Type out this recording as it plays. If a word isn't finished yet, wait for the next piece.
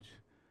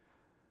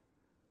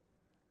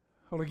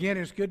Well, again,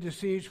 it's good to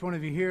see each one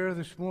of you here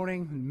this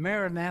morning.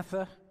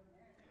 Maranatha,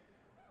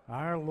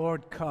 our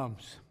Lord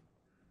comes.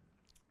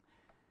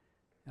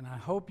 And I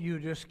hope you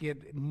just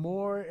get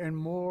more and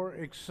more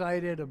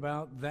excited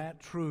about that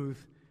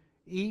truth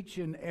each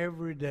and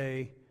every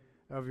day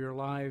of your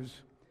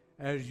lives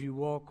as you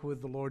walk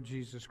with the Lord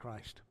Jesus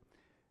Christ,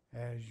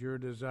 as your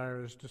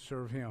desire is to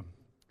serve Him.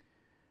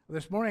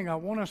 This morning, I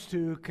want us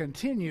to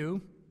continue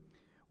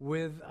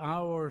with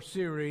our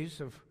series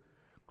of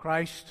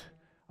Christ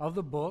of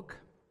the book.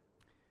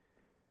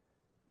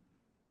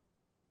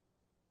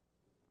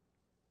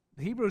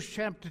 Hebrews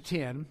chapter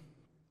 10,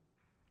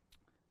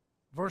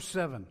 verse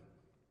 7.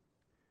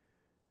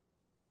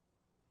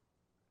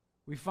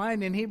 We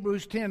find in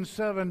Hebrews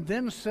 10:7,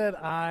 "Then said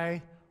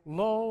I,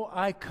 Lo,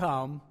 I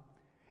come.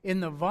 In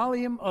the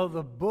volume of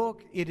the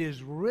book it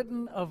is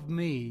written of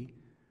me,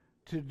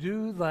 to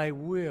do thy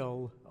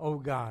will, O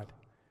God."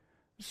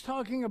 It's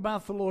talking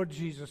about the Lord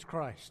Jesus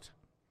Christ,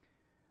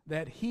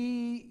 that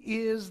He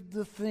is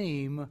the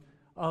theme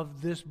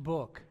of this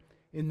book.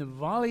 In the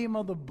volume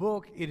of the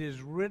book, it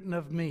is written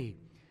of me.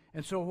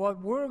 And so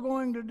what we're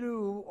going to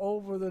do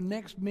over the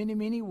next many,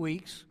 many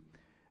weeks,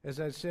 as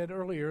I said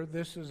earlier,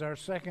 this is our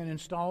second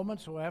installment.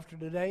 So after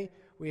today,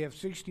 we have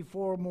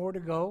 64 more to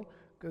go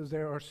because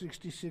there are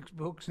 66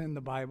 books in the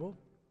Bible.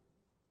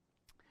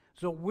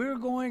 So we're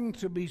going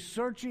to be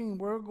searching,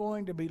 we're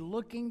going to be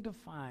looking to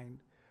find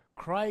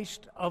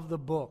Christ of the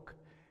book.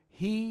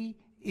 He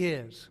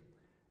is.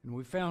 And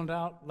we found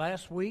out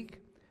last week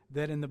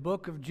that in the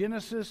book of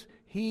Genesis,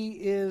 He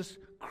is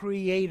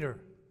creator,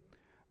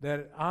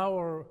 that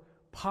our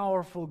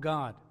powerful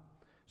God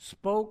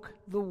spoke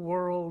the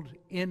world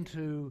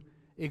into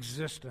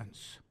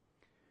existence.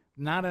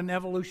 Not an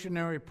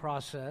evolutionary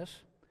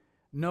process,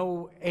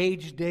 no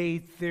age-day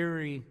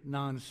theory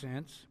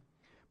nonsense,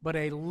 but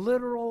a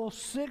literal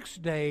 6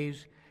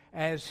 days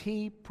as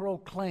He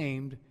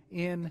proclaimed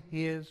in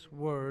His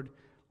word,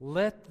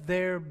 "Let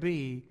there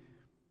be,"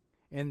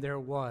 and there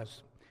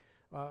was.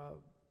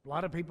 A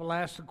lot of people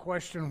ask the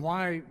question,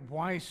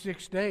 why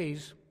 6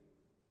 days?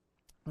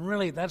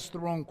 Really, that's the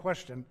wrong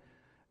question.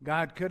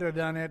 God could have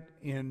done it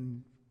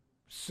in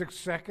 6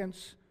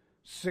 seconds,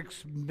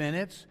 6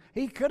 minutes.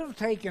 He could have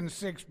taken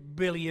 6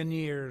 billion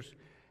years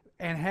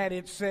and had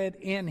it said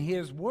in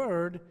His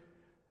word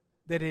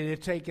that it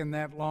had taken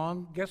that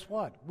long. Guess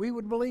what? We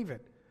would believe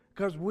it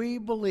because we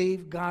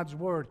believe God's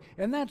word.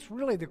 And that's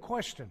really the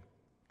question.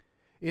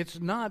 It's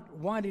not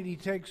why did He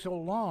take so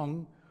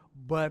long,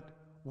 but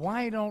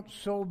why don't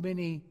so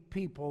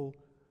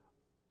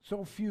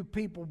few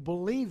people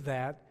believe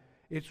that?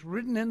 It's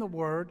written in the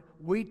Word.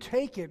 We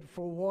take it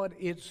for what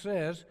it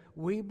says.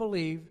 We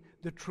believe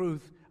the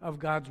truth of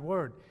God's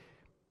Word.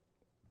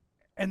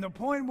 And the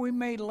point we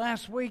made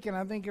last week, and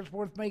I think it's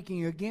worth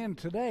making again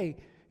today,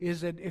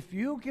 is that if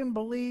you can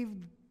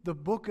believe the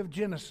book of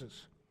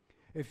Genesis,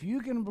 if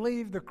you can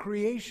believe the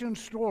creation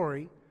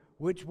story,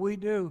 which we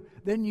do,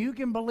 then you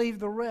can believe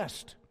the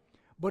rest.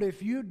 But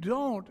if you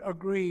don't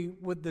agree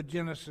with the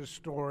Genesis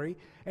story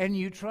and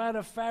you try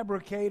to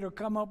fabricate or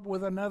come up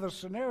with another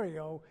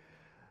scenario,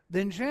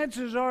 then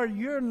chances are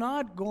you're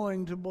not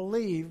going to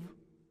believe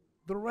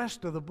the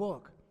rest of the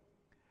book.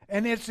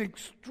 And it's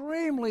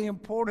extremely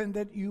important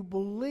that you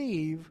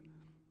believe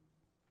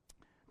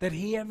that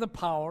He had the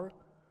power,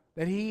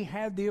 that He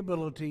had the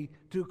ability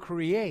to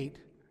create.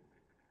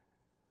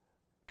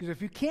 Because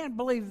if you can't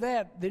believe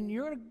that, then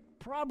you're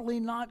probably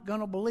not going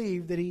to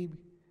believe that He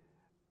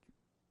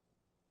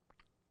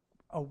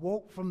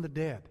awoke from the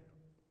dead,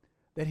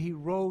 that He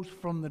rose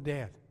from the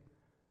dead.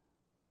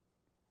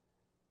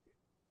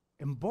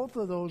 And both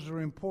of those are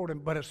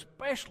important, but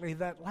especially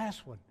that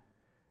last one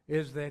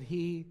is that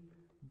He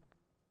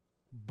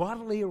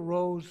bodily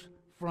arose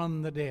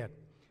from the dead.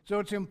 So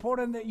it's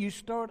important that you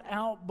start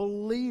out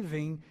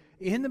believing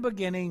in the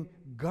beginning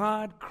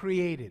God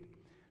created.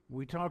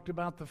 We talked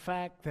about the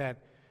fact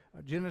that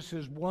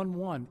Genesis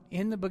 1:1,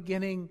 in the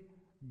beginning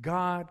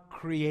God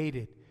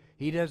created.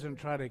 He doesn't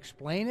try to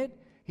explain it.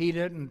 He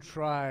didn't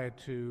try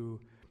to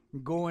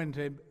go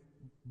into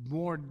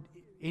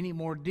any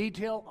more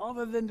detail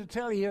other than to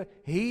tell you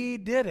He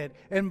did it.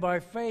 And by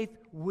faith,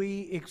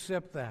 we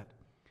accept that.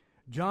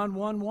 John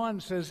 1:1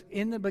 says,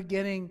 in the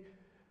beginning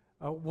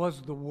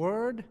was the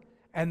Word,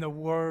 and the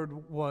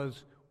Word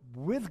was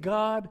with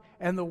God,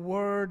 and the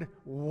Word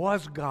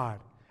was God.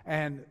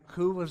 And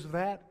who was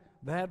that?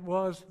 That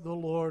was the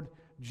Lord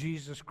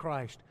Jesus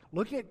Christ.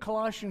 Look at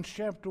Colossians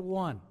chapter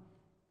 1.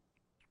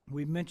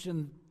 We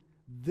mentioned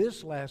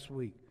this last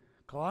week.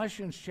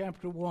 Colossians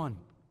chapter 1.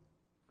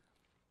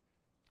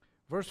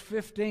 Verse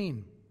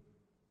 15,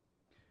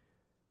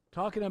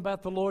 talking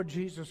about the Lord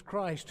Jesus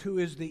Christ, who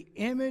is the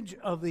image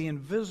of the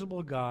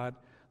invisible God,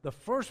 the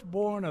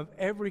firstborn of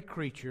every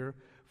creature,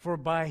 for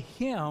by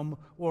Him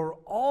were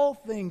all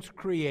things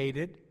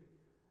created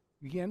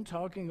Again,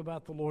 talking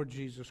about the Lord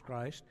Jesus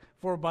Christ.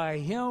 For by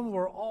him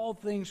were all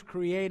things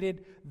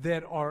created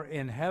that are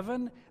in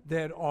heaven,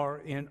 that are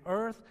in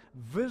earth,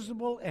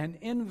 visible and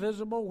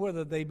invisible,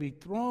 whether they be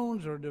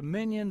thrones or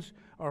dominions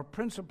or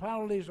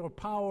principalities or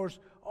powers.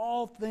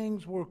 All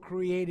things were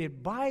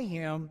created by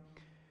him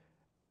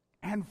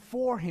and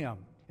for him.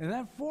 And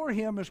that for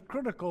him is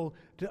critical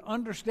to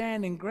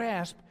understand and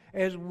grasp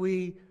as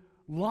we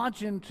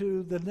launch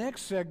into the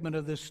next segment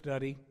of this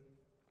study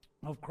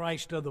of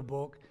Christ of the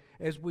book,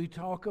 as we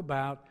talk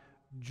about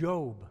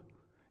Job.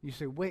 You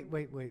say, wait.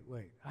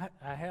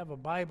 I have a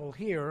Bible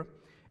here,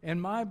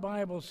 and my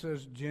Bible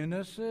says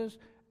Genesis,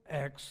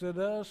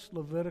 Exodus,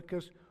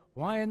 Leviticus.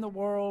 Why in the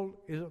world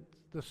is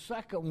the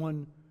second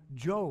one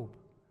Job?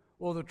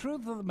 Well, the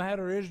truth of the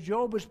matter is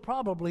Job is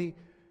probably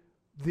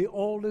the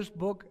oldest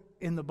book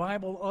in the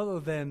Bible, other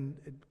than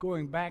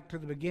going back to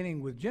the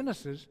beginning with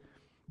Genesis.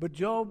 But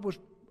Job was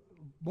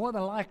more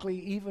than likely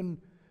even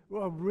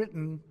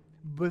written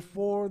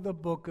before the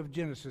book of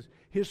Genesis.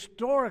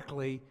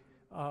 Historically,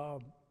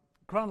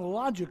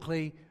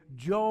 chronologically,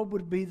 Job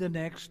would be the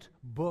next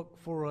book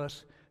for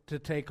us to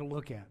take a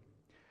look at.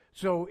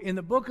 So in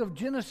the book of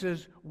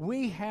Genesis,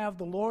 we have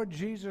the Lord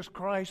Jesus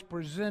Christ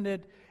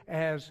presented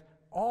as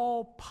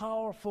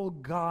all-powerful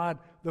God,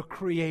 the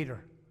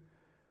Creator,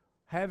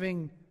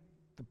 having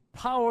the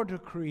power to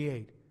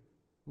create.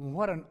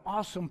 What an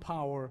awesome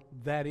power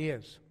that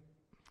is.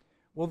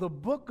 Well, the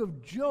book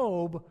of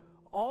Job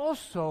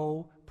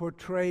also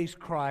portrays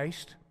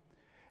Christ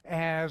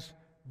as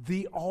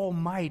the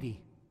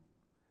Almighty.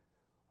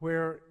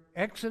 Where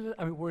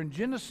in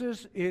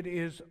Genesis it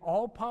is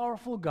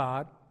all-powerful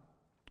God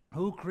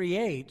who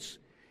creates,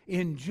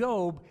 in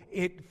Job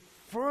it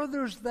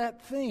furthers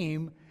that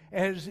theme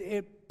as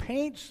it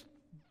paints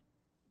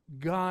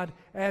God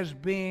as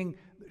being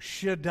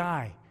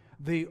Shaddai,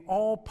 the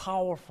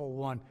all-powerful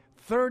one.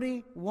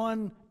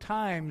 31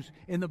 times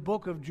in the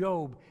book of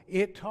Job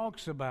it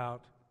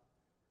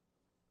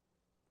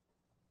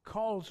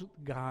calls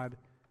God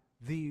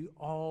the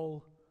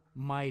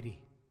Almighty.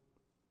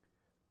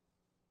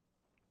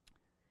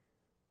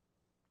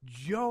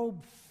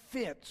 Job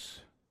fits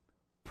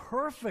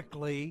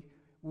perfectly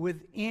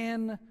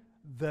within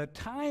the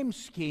time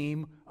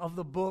scheme of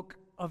the book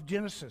of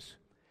Genesis.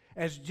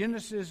 As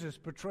Genesis is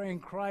portraying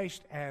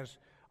Christ as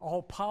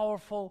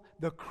all-powerful,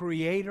 the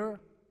Creator,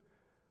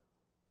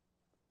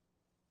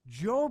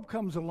 Job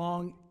comes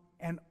along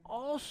and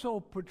also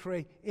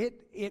portray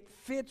it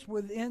fits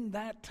within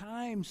that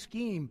time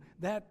scheme,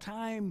 that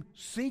time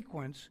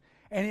sequence,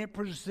 and it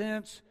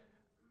presents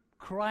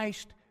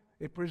Christ,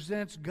 it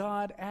presents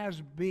God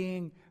as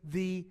being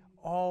the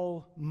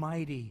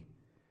Almighty.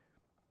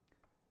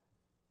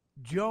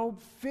 Job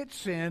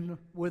fits in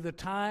with the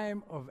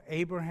time of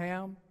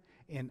Abraham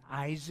and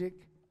Isaac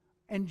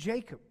and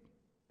Jacob.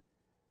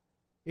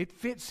 It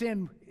fits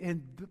in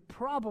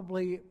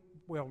probably,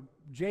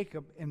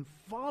 Jacob, in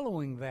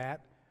following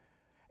that.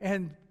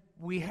 And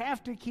we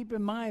have to keep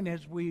in mind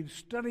as we've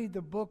studied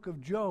the book of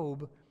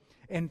Job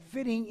and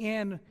fitting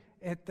in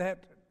at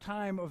that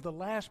time of the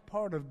last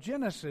part of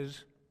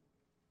Genesis,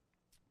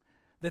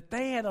 that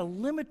they had a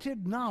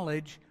limited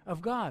knowledge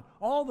of God.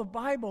 All the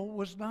Bible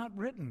was not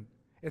written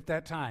at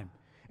that time.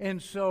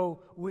 And so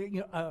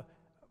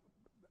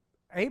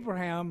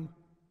Abraham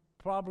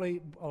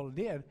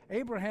did.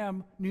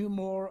 Abraham knew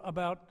more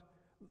about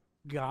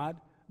God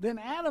than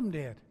Adam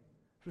did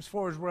as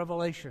far as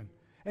revelation.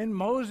 And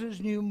Moses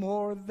knew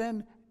more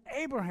than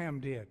Abraham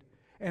did.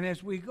 And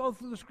as we go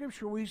through the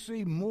Scripture, we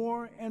see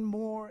more and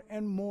more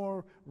and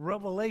more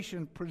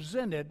revelation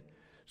presented,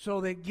 so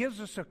that it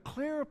gives us a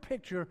clearer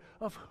picture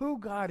of who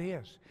God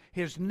is,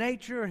 His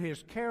nature,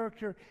 His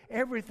character,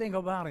 everything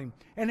about Him.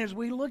 And as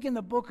we look in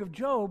the book of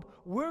Job,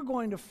 we're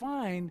going to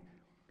find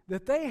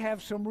that they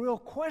have some real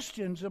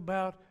questions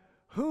about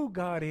who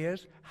God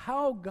is,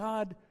 how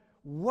God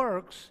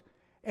works,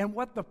 and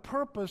what the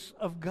purpose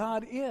of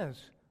God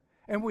is.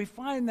 And we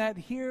find that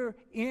here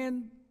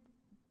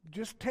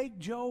just take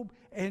Job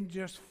and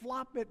just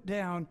flop it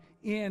down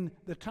in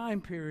the time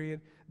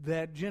period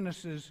that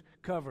Genesis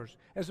covers.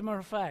 As a matter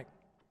of fact,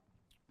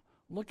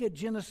 look at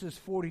Genesis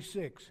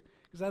 46,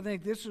 because I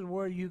think this is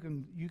where you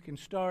can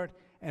start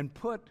and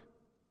put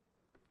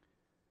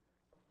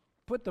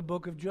the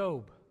book of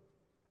Job,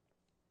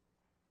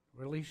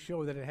 or at least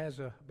show that it has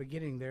a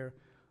beginning there.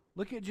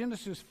 Look at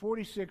Genesis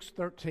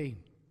 46:13.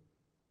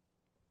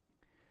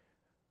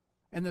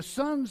 And the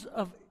sons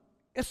of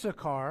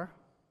Issachar,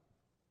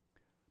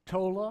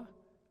 Tola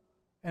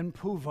and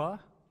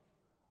Puvah,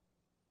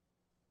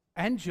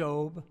 and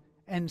Job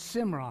and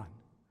Simron.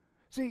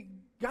 See,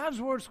 God's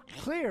word's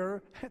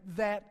clear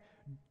that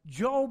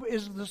Job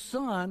is the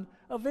son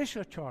of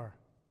Issachar.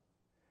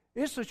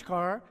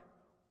 Issachar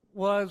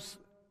was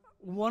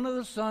one of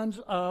the sons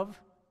of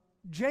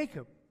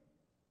Jacob.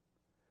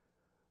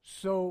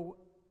 So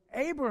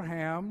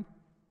Abraham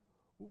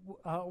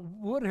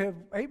would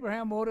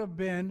have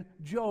been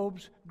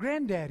Job's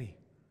granddaddy.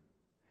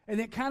 And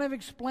it kind of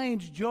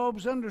explains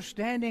Job's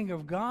understanding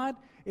of God.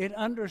 It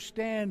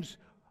understands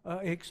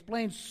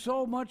explains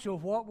so much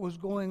of what was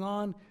going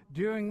on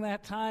during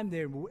that time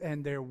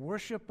and their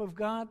worship of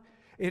God.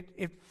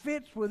 It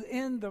fits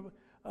within the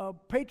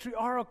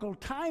patriarchal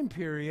time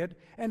period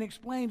and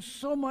explains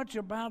so much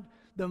about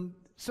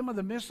some of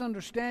the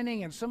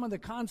misunderstanding and some of the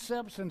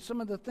concepts and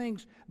some of the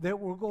things that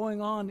were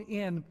going on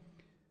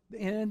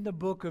in the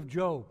book of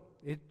Job.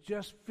 It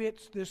just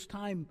fits this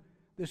time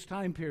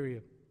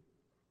period.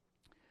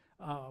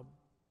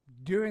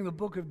 During the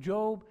book of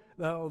Job,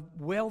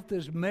 wealth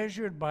is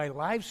measured by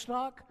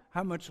livestock,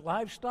 how much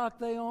livestock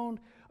they owned.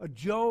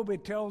 Job,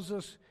 it tells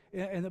us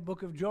in the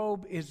book of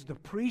Job, is the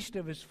priest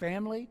of his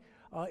family.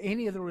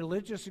 Any of the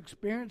religious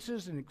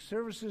experiences and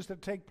services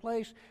that take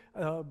place,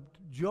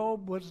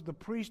 Job was the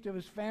priest of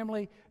his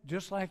family,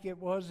 just like it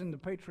was in the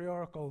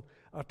patriarchal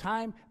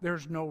time.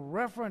 There's no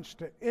reference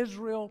to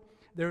Israel.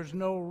 There's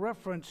no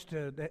reference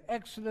to the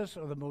Exodus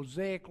or the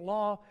Mosaic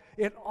Law.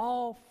 It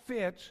all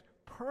fits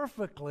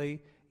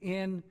perfectly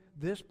in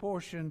this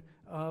portion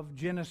of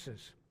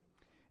Genesis.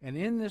 And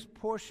in this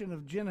portion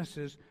of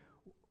Genesis,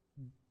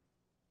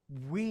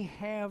 we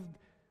have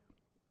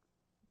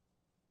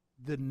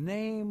the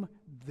name,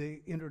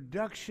 the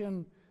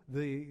introduction,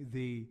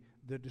 the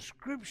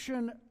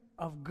description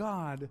of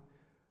God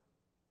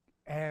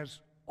as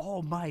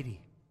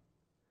Almighty.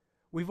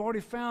 We've already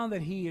found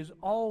that He is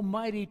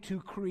almighty to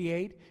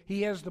create.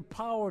 He has the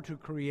power to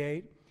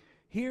create.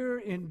 Here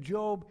in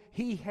Job,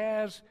 He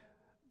has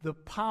the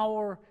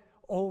power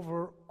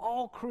over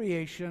all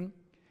creation,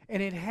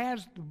 and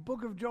the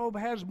book of Job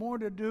has more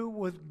to do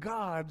with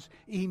God's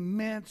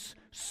immense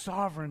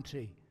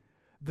sovereignty.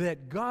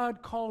 That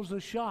God calls the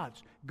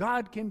shots.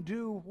 God can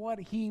do what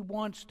He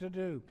wants to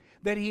do.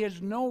 That He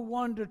is no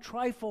one to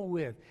trifle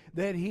with.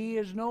 That He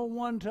is no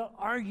one to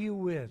argue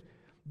with.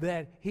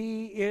 That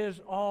He is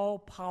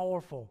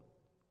all-powerful.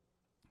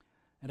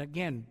 And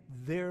again,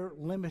 their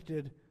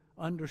limited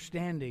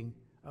understanding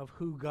of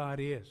who God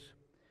is.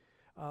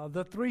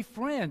 The three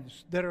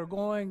friends that are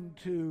going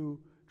to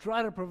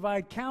try to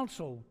provide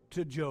counsel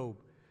to Job,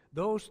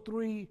 those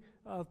three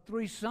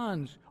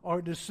sons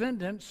are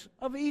descendants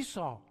of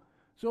Esau.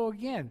 So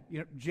again,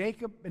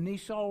 Jacob and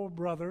Esau were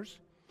brothers.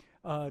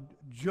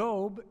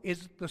 Job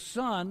is the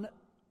son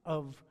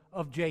of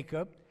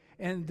Jacob.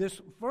 And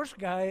this first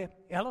guy,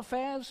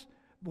 Eliphaz,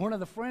 one of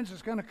the friends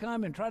that's going to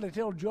come and try to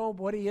tell Job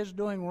what he is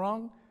doing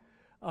wrong,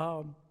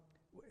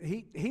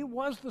 he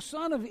was the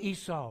son of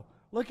Esau.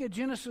 Look at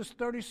Genesis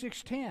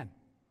 36:10.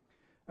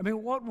 I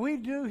mean, what we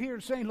do here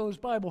at St. Louis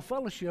Bible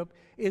Fellowship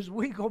is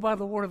we go by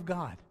the Word of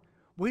God.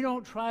 We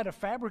don't try to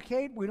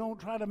fabricate. We don't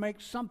try to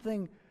make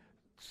something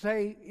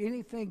say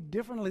anything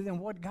differently than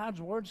what God's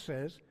Word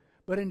says.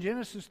 But in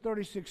Genesis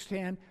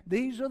 36:10,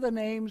 these are the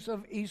names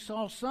of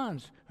Esau's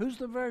sons. Who's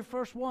the very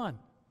first one?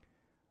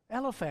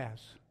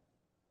 Eliphaz.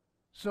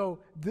 So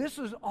this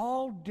is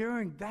all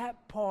during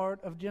that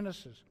part of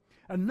Genesis.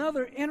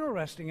 Another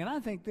interesting, and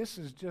I think this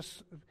is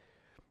just,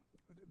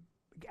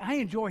 I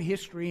enjoy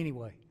history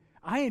anyway.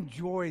 I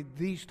enjoy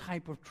these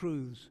type of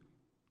truths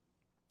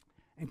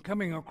and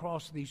coming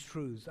across these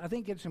truths. I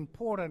think it's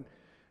important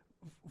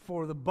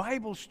for the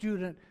Bible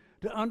student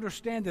to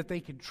understand that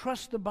they can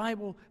trust the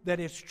Bible, that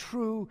it's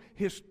true,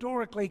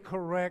 historically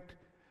correct,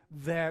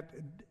 that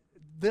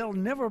there'll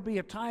never be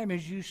a time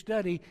as you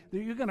study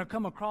that you're going to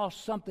come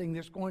across something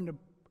that's going to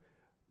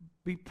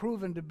be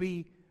proven to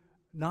be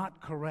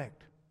not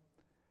correct.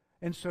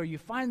 And so you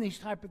find these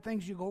type of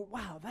things, you go,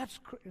 wow,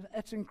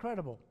 that's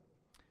incredible.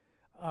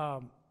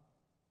 To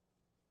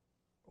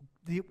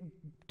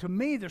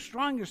me, the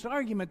strongest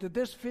argument that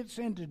this fits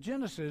into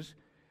Genesis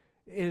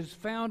is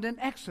found in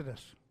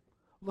Exodus.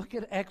 Look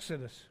at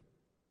Exodus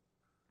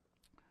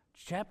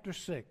chapter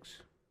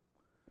 6.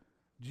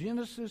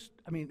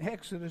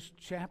 Exodus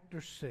chapter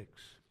 6.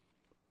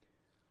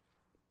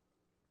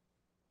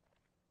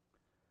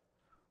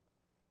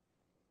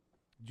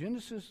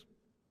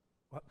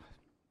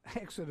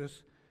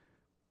 Exodus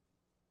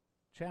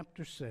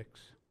chapter 6.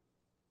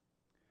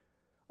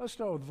 Let's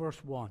start with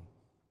verse 1.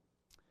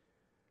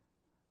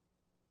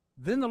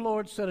 Then the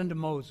Lord said unto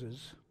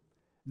Moses,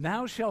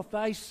 Now shalt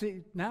thou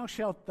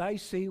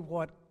see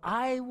what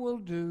I will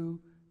do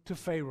to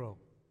Pharaoh.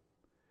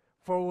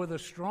 For with a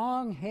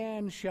strong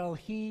hand shall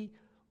he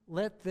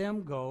let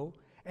them go,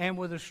 and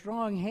with a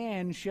strong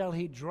hand shall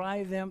he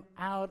drive them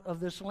out of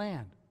this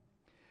land.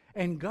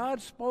 And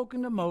God spoke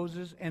unto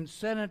Moses and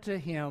said unto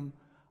him,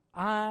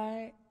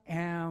 I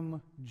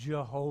am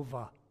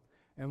Jehovah.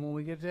 And when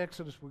we get to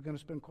Exodus, we're going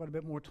to spend quite a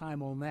bit more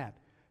time on that.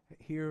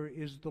 Here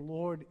is the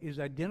Lord is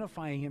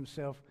identifying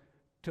himself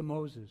to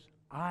Moses.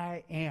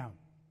 I am.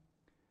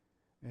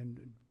 And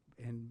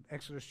in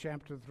Exodus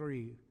chapter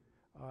 3,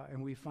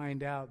 and we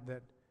find out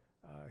that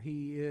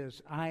he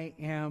is, I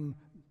am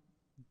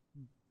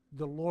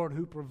the Lord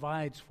who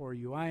provides for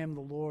you. I am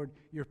the Lord,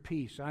 your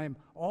peace. I am,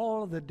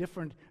 all of the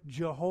different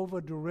Jehovah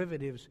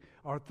derivatives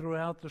are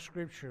throughout the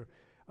Scripture.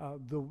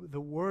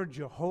 The word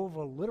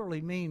Jehovah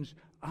literally means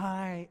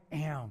I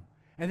am.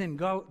 And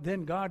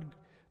then God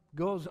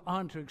goes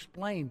on to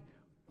explain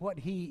what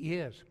he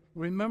is.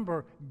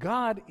 remember,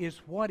 God is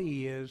what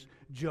He is,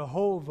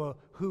 Jehovah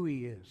who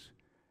He is.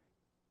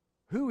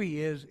 Who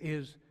He is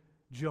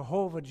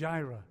Jehovah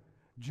Jireh,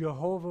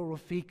 Jehovah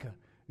Rafika,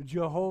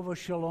 Jehovah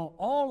Shalom.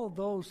 All of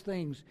those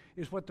things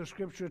is what the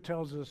Scripture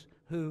tells us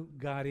who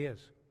God is.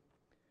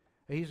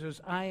 He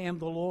says, I am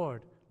the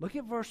Lord. Look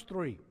at verse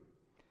 3.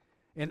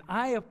 And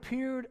I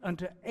appeared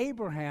unto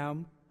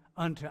Abraham,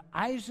 unto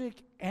Isaac,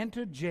 and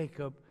to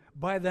Jacob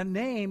by the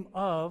name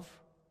of,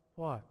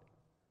 what?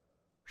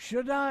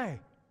 Shaddai.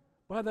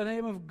 By the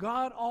name of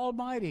God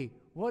Almighty.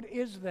 What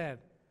is that?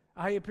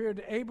 I appeared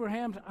to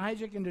Abraham, to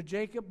Isaac, and to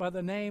Jacob by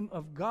the name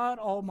of God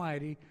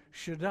Almighty,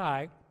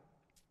 Shaddai.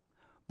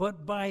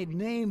 But by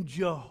name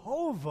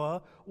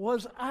Jehovah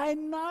was I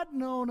not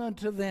known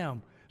unto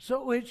them.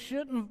 So it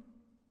shouldn't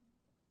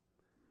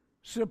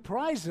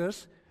surprise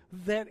us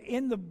that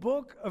in the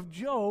book of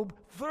Job,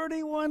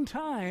 31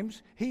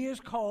 times he is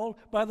called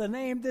by the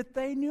name that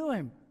they knew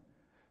him.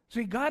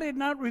 See, God had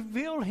not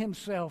revealed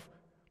Himself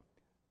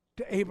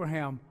to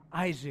Abraham,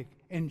 Isaac,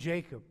 and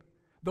Jacob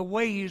the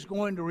way He's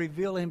going to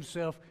reveal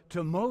Himself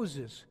to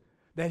Moses,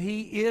 that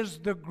He is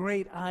the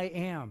great I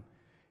am,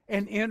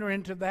 and enter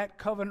into that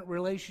covenant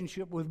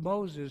relationship with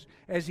Moses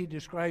as He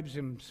describes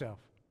Himself.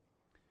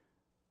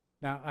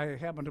 Now, I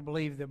happen to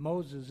believe that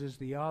Moses is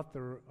the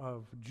author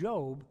of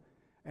Job,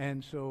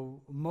 and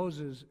so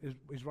Moses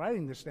is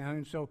writing this down.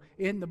 And so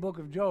in the book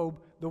of Job,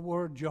 the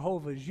word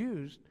Jehovah is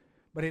used,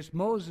 but it's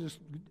Moses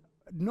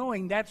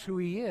knowing that's who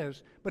he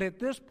is. But at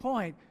this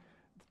point,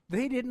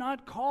 they did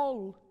not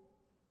call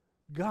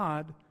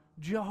God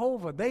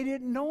Jehovah. They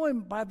didn't know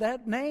Him by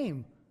that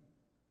name.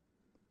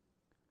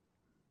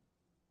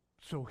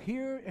 So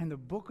here in the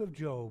book of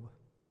Job,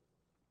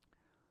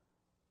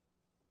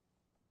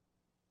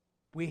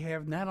 we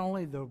have not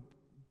only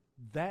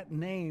that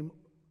name,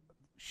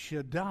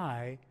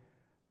 Shaddai,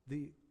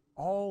 the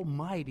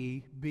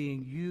Almighty,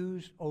 being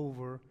used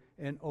over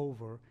and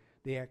over.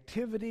 The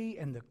activity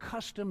and the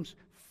customs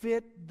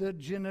fit the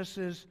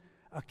Genesis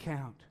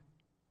account.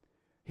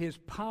 His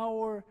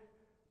power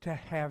to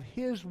have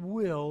His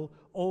will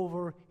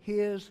over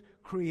His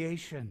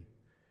creation.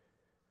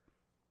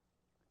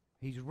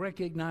 He's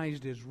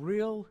recognized as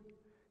real.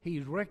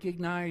 He's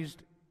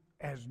recognized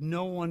as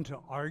no one to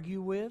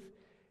argue with.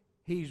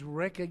 He's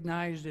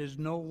recognized as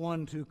no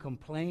one to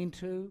complain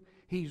to.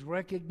 He's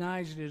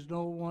recognized as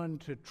no one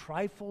to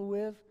trifle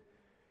with.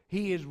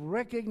 He is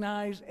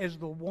recognized as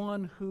the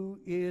one who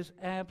is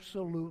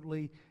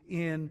absolutely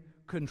in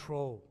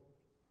control.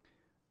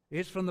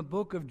 It's from the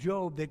book of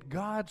Job that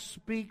God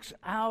speaks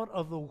out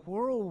of the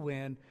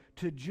whirlwind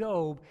to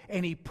Job,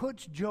 and He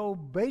puts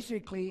Job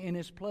basically in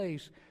his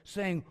place,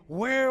 saying,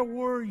 where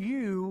were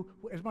you?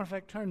 As a matter of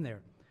fact, turn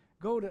there.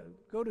 Go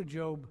to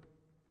Job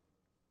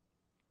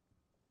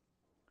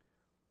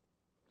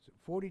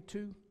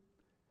 42.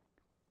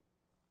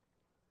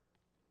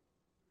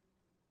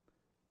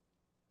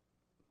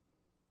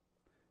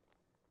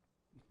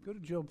 Go to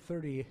Job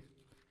 38.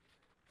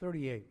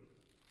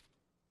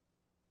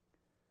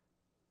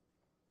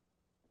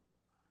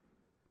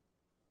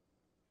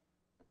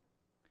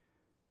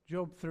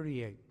 Job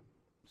 38,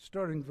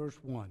 starting verse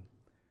 1.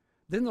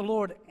 Then the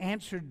Lord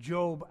answered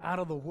Job out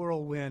of the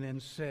whirlwind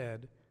and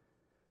said,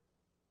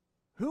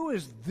 who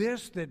is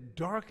this that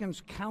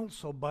darkens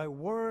counsel by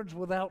words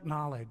without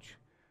knowledge?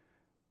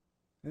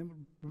 And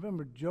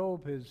remember,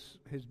 Job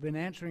has been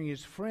answering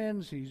his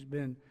friends. He's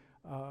been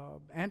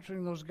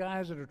answering those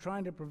guys that are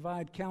trying to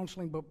provide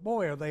counseling, but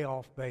boy, are they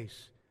off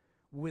base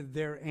with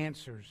their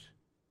answers.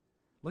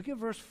 Look at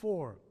verse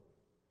 4.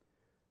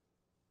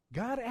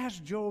 God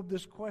asked Job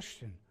this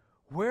question,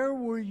 where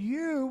were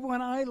you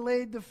when I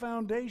laid the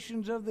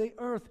foundations of the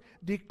earth?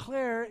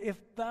 Declare if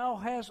thou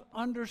hast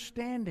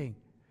understanding.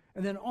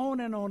 And then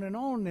on and on and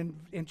on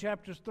in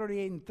chapters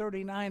 38 and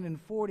 39 and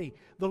 40,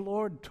 the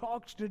Lord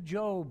talks to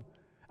Job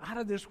out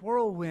of this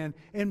whirlwind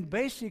and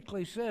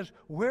basically says,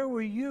 where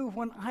were you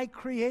when I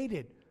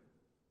created?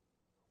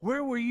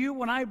 Where were you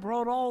when I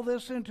brought all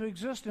this into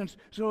existence?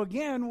 So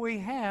again, we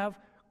have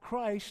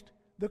Christ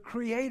the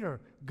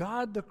Creator,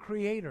 God the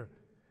Creator,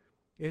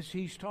 as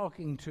He's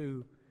talking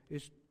to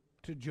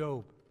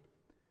Job.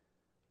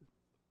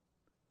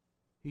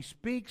 He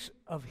speaks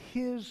of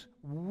His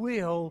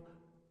will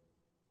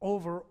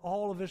over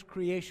all of His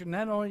creation.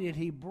 Not only did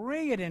He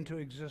bring it into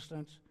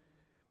existence,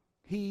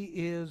 He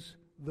is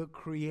the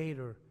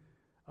creator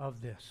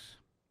of this.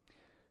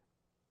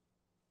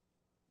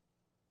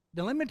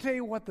 Now let me tell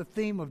you what the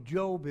theme of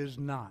Job is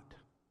not.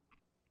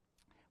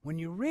 When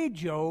you read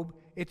Job,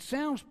 it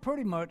sounds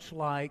pretty much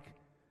like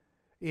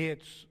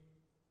it's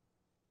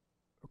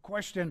a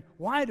question,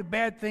 why do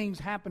bad things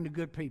happen to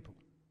good people?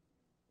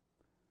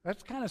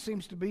 That kind of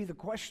seems to be the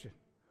question.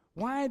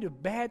 Why do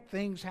bad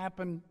things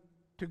happen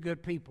to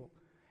good people?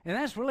 And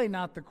that's really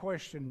not the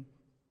question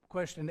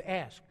to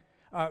ask.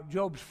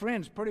 Job's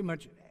friends pretty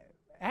much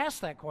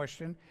ask that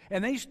question,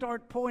 and they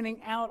start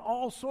pointing out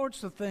all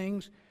sorts of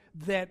things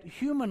that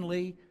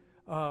humanly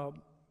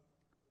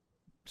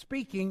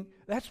speaking,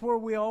 that's where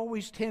we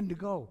always tend to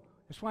go.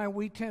 That's why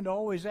we tend to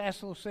always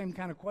ask those same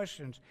kind of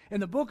questions.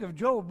 And the book of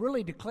Job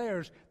really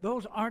declares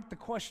those aren't the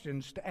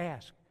questions to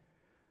ask.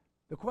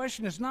 The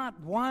question is not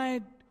why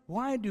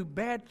do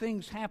bad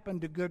things happen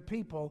to good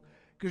people,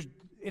 because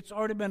it's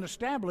already been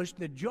established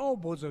that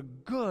Job was a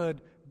good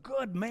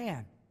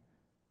man.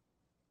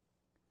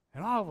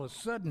 And all of a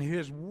sudden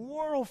his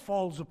world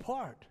falls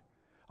apart.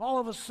 All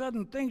of a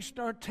sudden things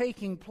start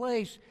taking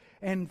place,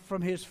 and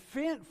from his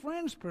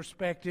friend's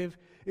perspective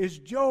is,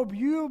 Job,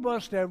 you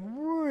must have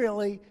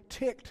really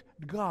ticked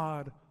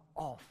God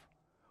off.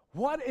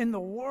 What in the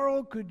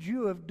world could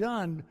you have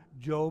done,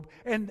 Job?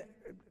 And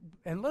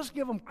let's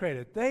give them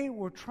credit. They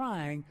were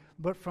trying,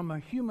 but from a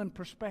human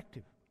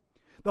perspective.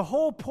 The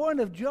whole point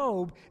of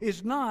Job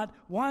is not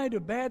why do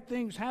bad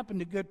things happen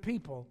to good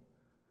people.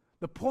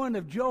 The point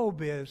of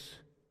Job is,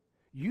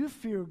 you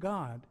fear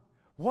God.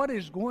 What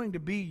is going to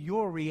be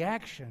your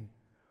reaction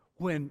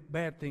when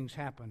bad things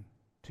happen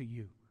to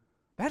you?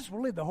 That's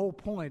really the whole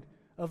point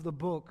of the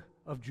book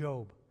of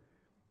Job.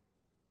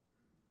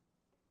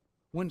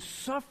 When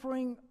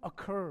suffering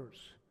occurs,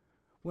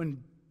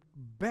 when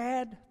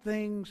bad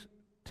things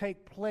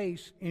take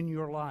place in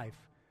your life,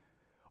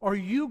 are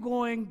you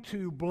going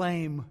to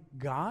blame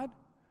God?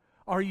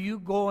 Are you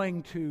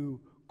going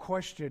to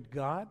question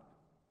God?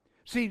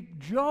 See,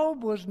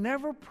 Job was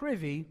never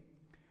privy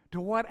to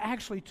what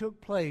actually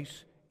took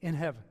place in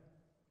heaven.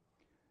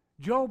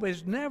 Job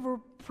is never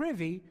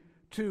privy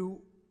to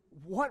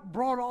what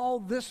brought all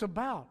this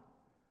about.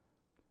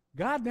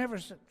 God never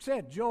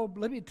said, Job,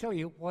 let me tell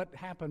you what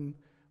happened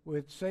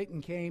with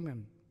Satan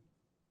came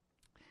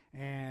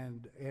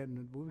and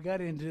we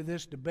got into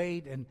this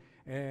debate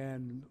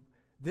and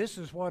this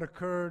is what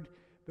occurred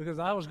because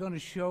I was going to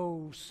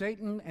show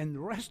Satan and the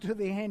rest of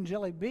the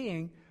angelic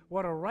being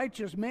what a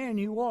righteous man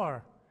you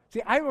are.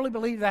 See, I really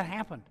believe that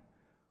happened.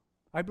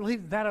 I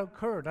believe that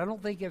occurred. I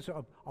don't think it's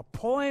a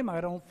poem. I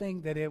don't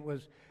think that it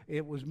was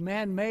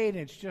man-made.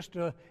 It's just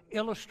to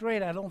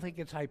illustrate. I don't think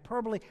it's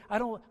hyperbole.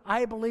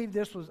 I believe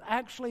this was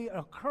actually an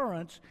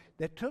occurrence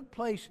that took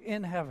place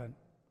in heaven.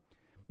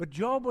 But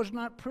Job was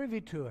not privy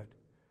to it.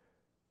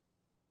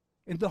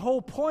 And the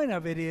whole point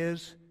of it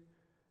is,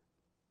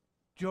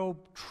 Job,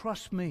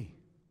 trust me.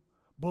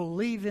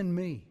 Believe in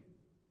me.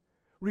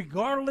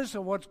 Regardless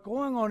of what's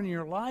going on in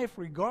your life,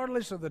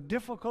 regardless of the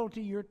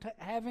difficulty you're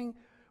having,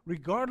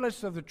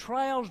 regardless of the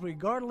trials,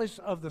 regardless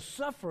of the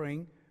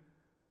suffering,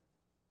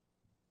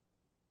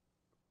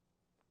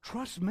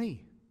 trust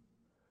me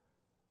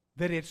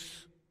that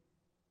it's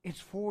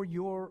for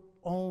your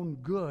own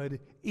good,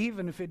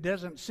 even if it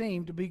doesn't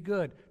seem to be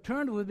good.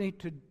 Turn with me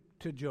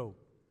to Job.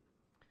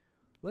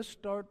 Let's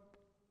start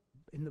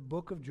in the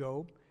book of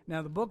Job.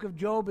 Now, the book of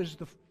Job is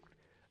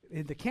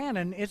in the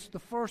canon, it's the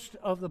first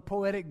of the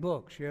poetic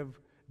books. You have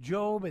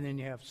Job, and then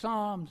you have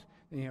Psalms,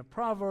 then you have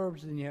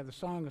Proverbs, then you have the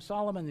Song of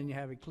Solomon, then you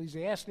have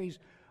Ecclesiastes.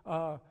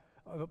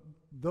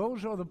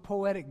 Those are the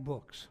poetic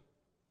books.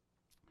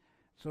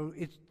 So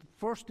it's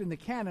first in the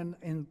canon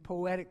in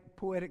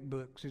poetic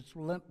books. It's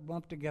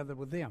lumped together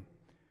with them.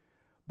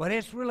 But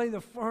it's really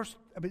the first,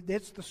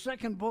 it's the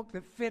second book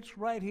that fits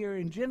right here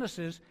in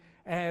Genesis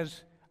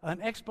as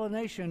an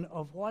explanation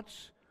of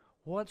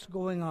what's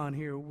going on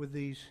here with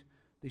these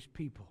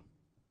people.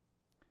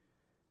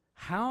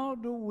 How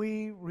do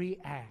we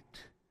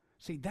react?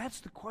 See, that's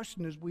the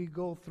question as we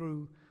go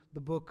through the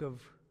book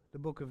of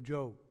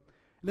Job.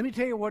 Let me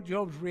tell you what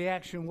Job's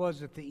reaction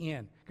was at the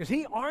end. Because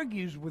he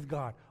argues with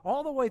God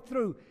all the way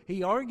through.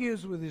 He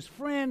argues with his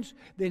friends,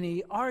 then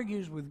he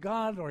argues with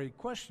God, or he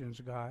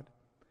questions God.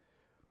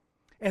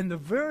 And the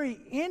very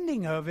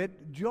ending of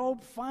it,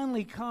 Job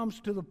finally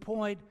comes to the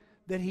point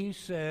that he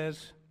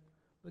says,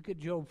 look at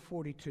Job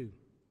 42.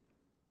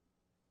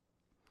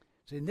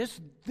 See,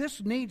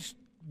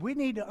 we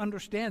need to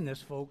understand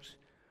this, folks.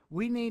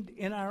 We need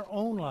in our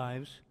own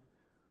lives,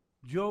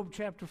 Job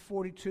chapter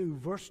 42,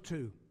 verse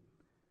 2.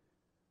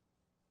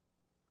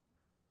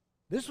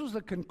 This was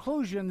the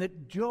conclusion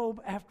that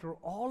Job, after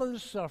all of the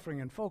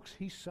suffering, and folks,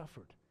 he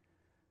suffered.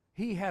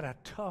 He had a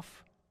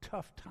tough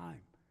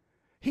time.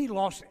 He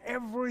lost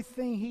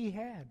everything he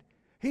had.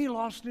 He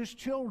lost his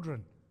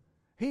children.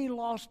 He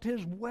lost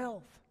his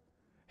wealth.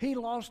 He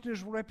lost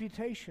his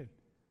reputation.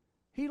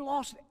 He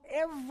lost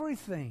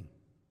everything.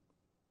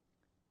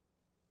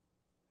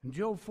 In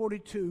Job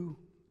 42,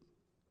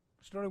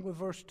 starting with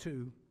verse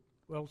 2,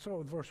 well, start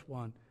with verse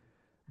 1.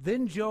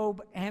 Then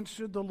Job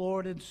answered the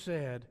Lord and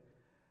said,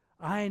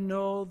 I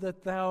know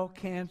that thou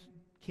can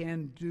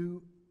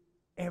do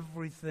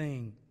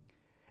everything,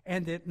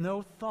 and that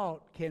no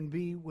thought can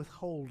be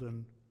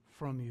withholden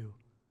from you.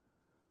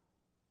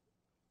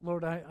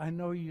 Lord, I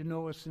know you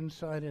know us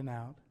inside and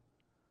out.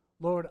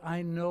 Lord,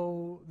 I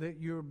know that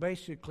you're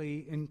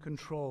basically in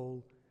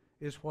control,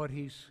 is what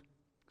he's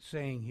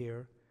saying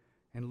here.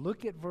 And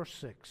look at verse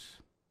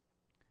 6.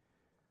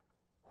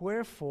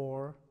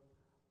 Wherefore,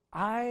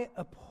 I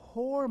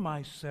abhor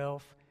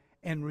myself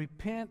and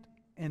repent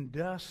in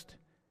dust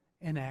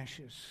and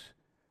ashes.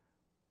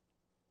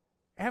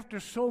 After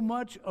so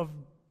much of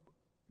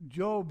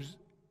Job's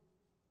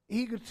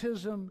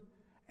egotism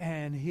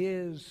and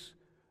his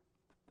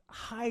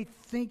high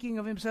thinking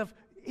of himself.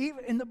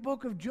 Even in the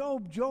book of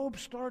Job, Job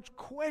starts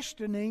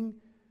questioning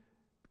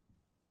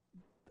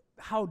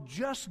how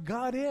just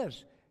God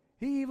is.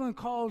 He even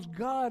calls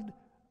God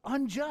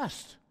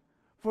unjust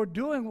for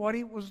doing what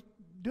he was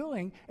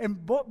doing.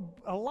 And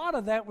a lot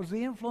of that was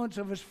the influence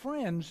of his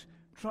friends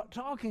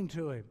talking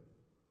to him.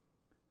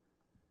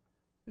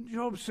 And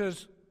Job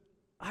says,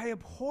 I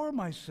abhor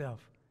myself,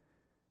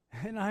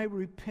 and I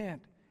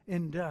repent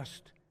in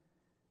dust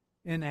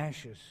and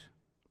ashes.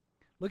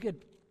 Look at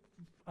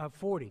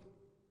 40.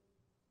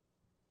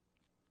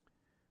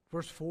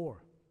 Verse 4.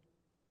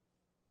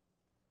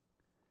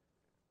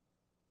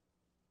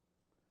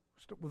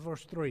 Start with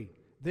verse 3.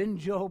 Then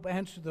Job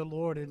answered the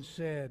Lord and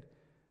said,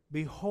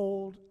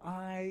 Behold,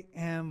 I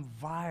am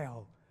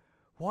vile.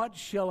 What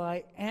shall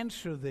I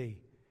answer thee?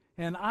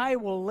 And I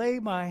will lay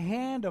my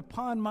hand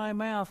upon my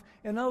mouth.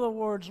 In other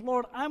words,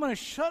 Lord, I'm going to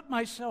shut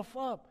myself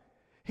up.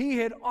 He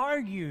had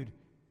argued.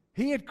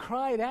 He had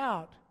cried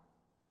out.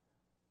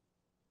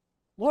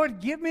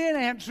 Lord, give me an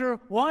answer.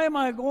 Why am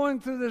I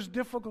going through this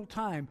difficult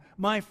time?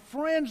 My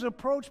friends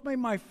approach me.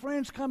 My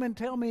friends come and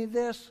tell me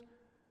this.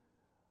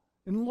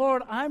 And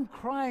Lord, I'm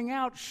crying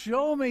out.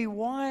 Show me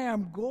why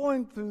I'm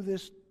going through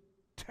this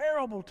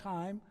terrible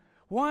time.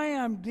 Why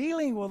I'm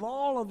dealing with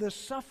all of this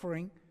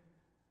suffering.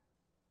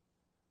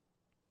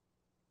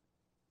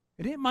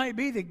 And it might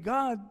be that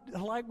God,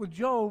 like with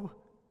Job,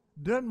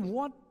 doesn't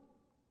want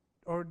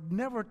or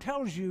never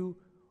tells you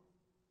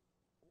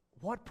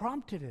what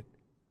prompted it.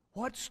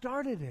 What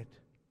started it?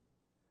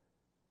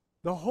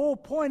 The whole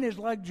point is,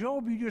 like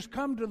Job, you just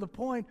come to the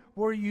point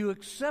where you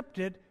accept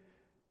it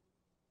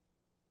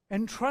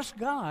and trust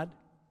God.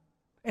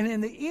 And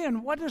in the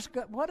end, what does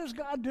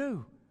God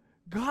do?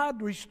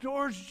 God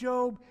restores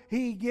Job.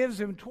 He gives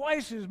him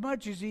twice as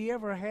much as he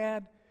ever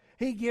had.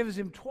 He gives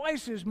him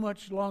twice as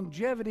much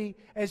longevity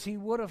as he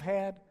would have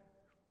had.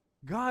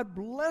 God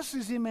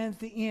blesses him at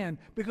the end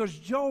because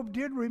Job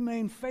did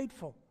remain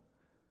faithful.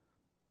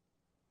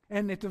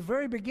 And at the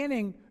very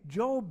beginning,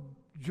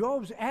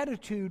 Job's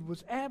attitude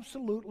was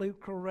absolutely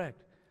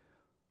correct.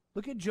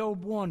 Look at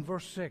Job 1,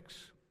 verse 6.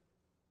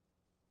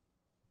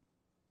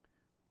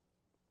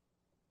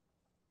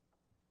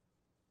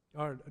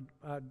 Or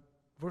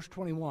verse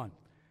 21.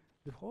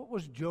 What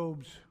was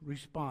Job's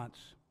response?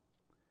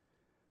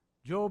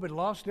 Job had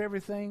lost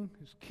everything,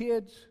 his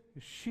kids,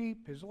 his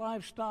sheep, his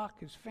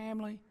livestock, his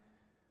family.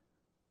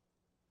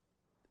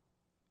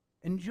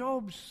 And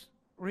Job's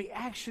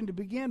reaction to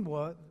begin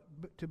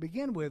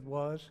with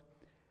was,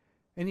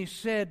 and he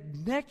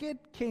said, Naked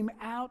came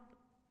out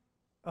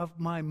of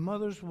my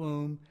mother's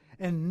womb,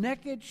 and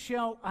naked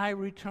shall I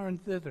return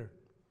thither.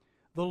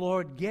 The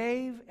Lord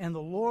gave, and the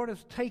Lord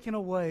hath taken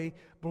away.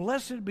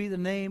 Blessed be the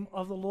name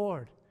of the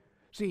Lord.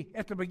 See,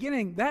 at the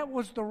beginning, that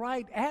was the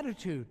right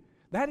attitude.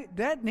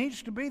 That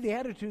needs to be the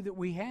attitude that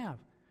we have.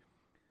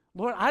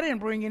 Lord, I didn't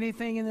bring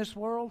anything in this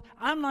world.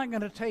 I'm not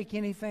going to take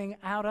anything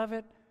out of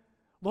it.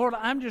 Lord,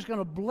 I'm just going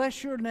to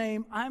bless your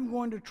name. I'm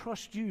going to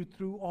trust you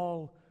through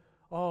all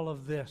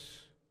of this.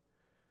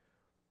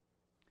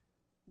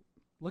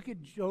 Look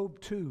at Job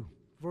 2,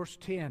 verse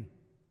 10.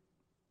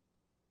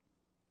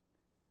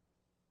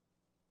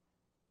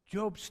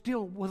 Job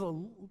still with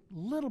a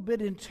little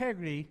bit of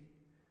integrity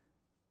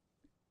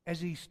as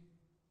he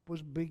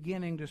was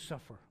beginning to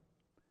suffer.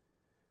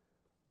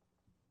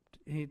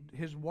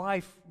 His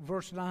wife,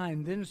 verse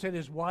 9, then said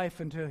his wife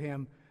unto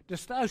him,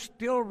 Dost thou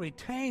still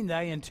retain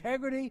thy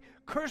integrity?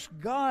 Curse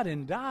God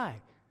and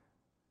die.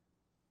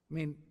 I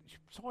mean, she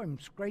saw him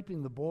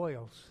scraping the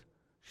boils.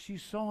 She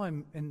saw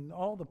him in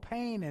all the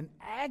pain and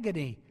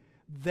agony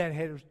that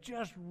had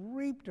just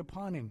reaped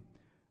upon him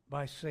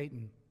by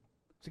Satan.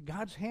 So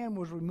God's hand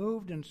was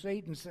removed, and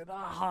Satan said,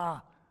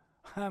 Aha,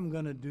 I'm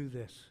going to do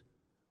this.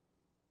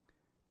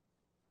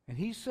 And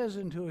he says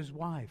unto his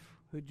wife,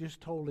 who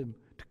just told him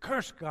to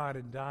curse God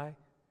and die,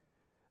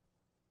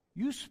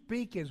 You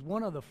speak as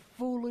one of the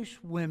foolish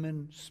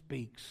women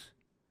speaks.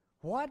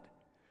 What?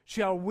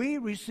 Shall we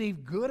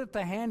receive good at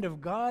the hand of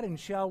God, and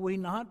shall we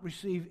not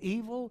receive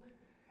evil?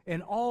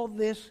 And all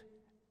this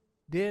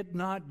did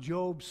not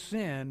Job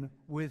sin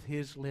with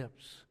his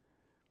lips.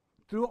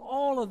 Through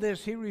all of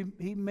this,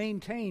 he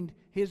maintained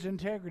his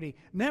integrity,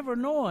 never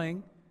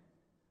knowing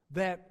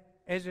that,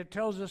 as it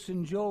tells us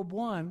in Job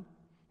 1,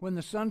 when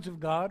the sons of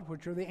God,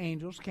 which are the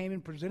angels, came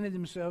and presented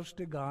themselves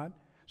to God,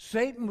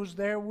 Satan was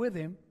there with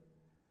him,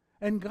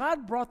 and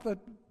God brought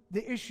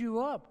the issue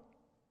up.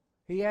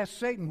 He asked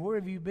Satan, Where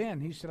have you been?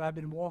 He said, I've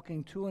been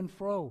walking to and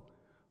fro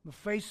the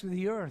face of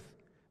the earth.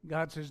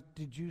 God says,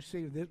 Did you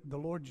see the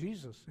Lord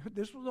Jesus?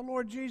 This was the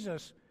Lord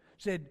Jesus.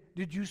 Said,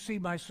 Did you see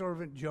my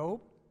servant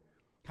Job?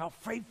 How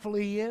faithful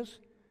he is?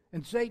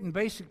 And Satan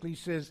basically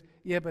says,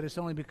 Yeah, but it's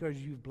only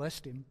because you've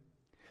blessed him.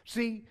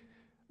 See,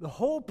 the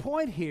whole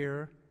point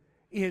here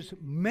is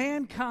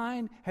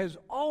mankind has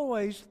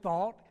always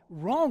thought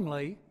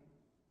wrongly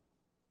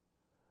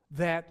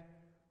that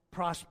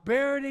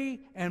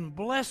prosperity and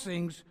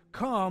blessings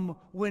come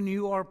when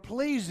you are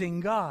pleasing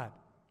God.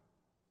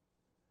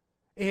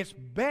 It's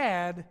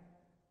bad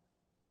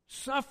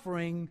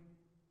suffering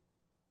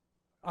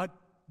a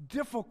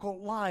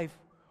difficult life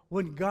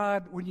when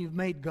you've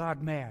made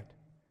God mad.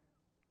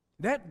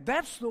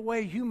 That's the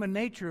way human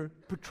nature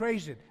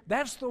portrays it.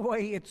 That's the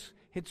way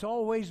it's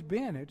always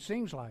been, it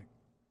seems like.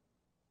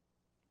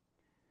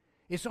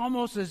 It's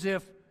almost as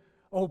if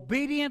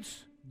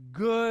obedience,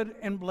 good,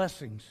 and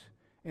blessings.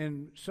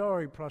 And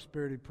sorry,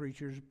 prosperity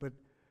preachers, but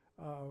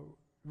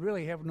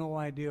really have no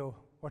idea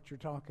what you're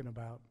talking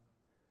about.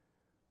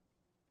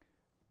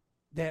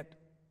 That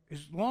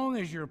as long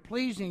as you're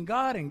pleasing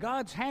God and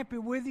God's happy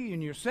with you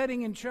and you're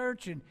sitting in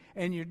church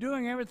and you're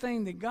doing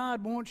everything that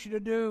God wants you to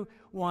do,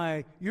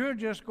 why, you're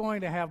just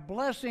going to have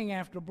blessing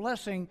after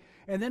blessing.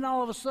 And then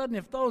all of a sudden,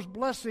 if those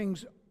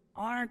blessings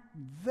aren't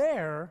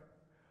there,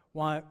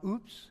 why,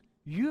 oops,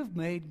 you've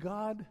made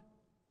God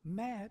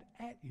mad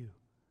at you.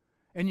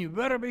 And you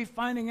better be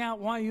finding out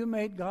why you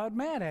made God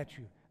mad at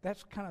you.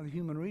 That's kind of the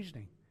human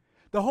reasoning.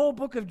 The whole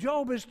book of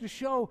Job is to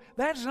show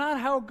that's not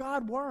how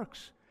God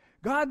works.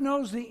 God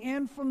knows the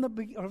end from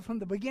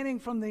the beginning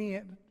from the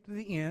end to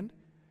the end.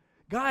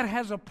 God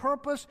has a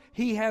purpose.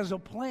 He has a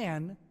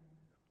plan.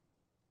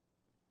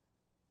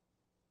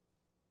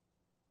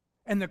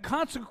 And the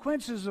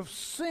consequences of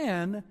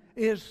sin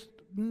is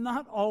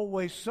not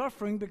always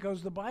suffering,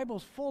 because the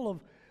Bible's full of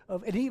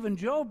and even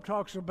Job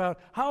talks about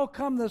how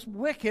come this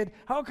wicked,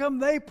 how come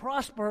they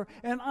prosper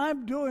and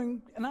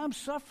I'm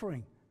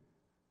suffering.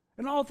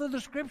 And all through the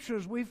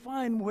Scriptures we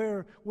find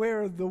where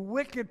the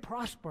wicked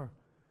prosper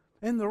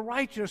and the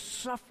righteous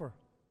suffer.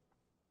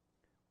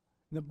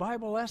 And the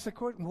Bible asks the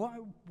question,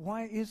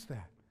 why is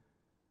that?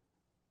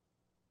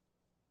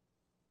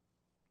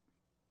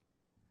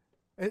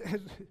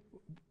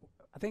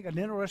 I think an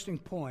interesting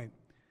point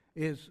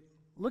is,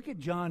 look at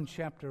John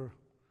chapter,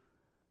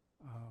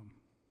 I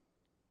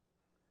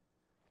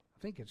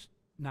think it's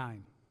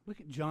 9.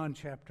 Look at John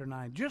chapter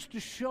 9, just to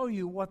show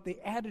you what the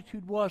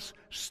attitude was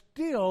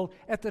still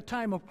at the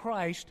time of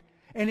Christ.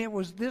 And it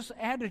was this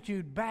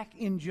attitude back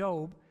in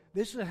Job.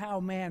 This is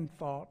how man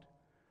thought,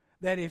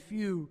 that if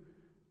you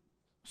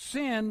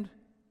sinned,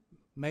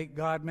 make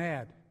God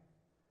mad.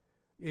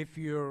 If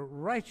you're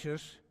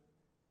righteous,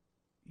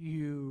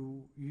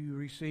 you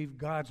receive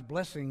God's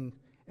blessing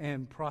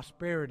and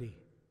prosperity.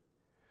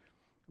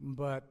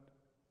 But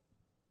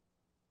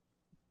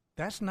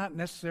that's not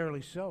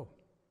necessarily so.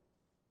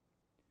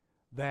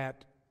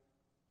 That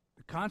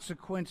the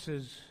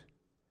consequences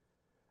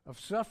of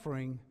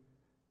suffering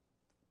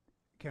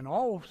can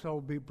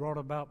also be brought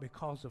about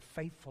because of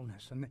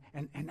faithfulness.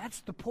 And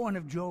that's the point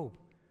of Job,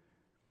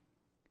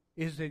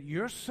 is that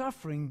your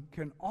suffering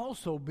can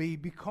also be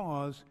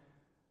because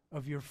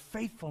of your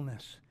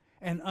faithfulness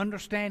and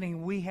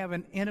understanding we have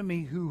an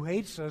enemy who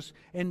hates us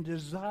and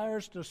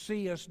desires to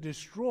see us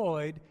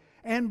destroyed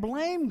and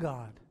blame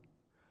God.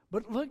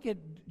 But look at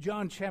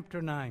John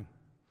chapter 9.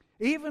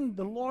 Even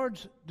the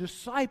Lord's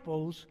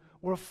disciples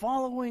were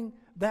following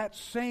that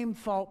same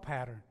thought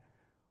pattern.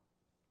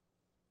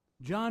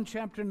 John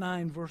chapter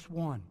 9, verse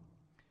 1.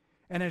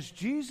 And as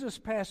Jesus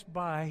passed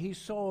by, he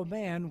saw a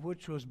man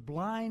which was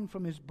blind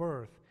from his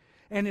birth.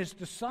 And his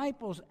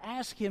disciples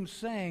asked him,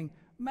 saying,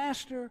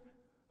 Master,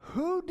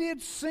 who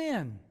did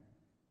sin?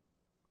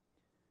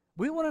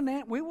 We want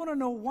to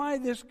know why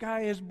this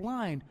guy is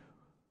blind.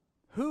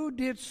 Who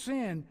did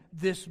sin,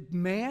 this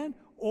man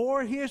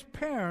or his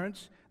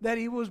parents, that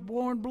he was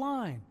born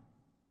blind?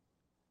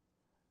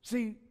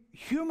 See,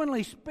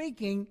 humanly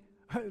speaking,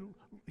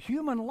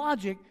 human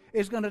logic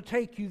is going to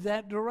take you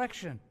that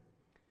direction.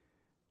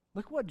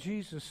 Look what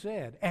Jesus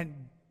said.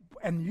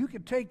 And you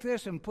could take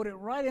this and put it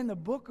right in the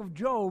book of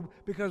Job,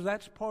 because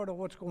that's part of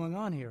what's going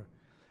on here.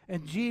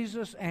 And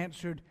Jesus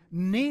answered,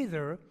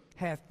 Neither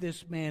hath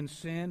this man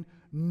sinned,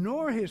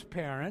 nor his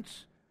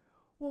parents.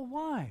 Well,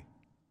 why?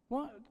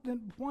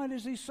 Then why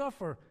does he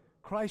suffer?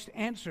 Christ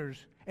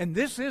answers, and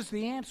this is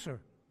the answer,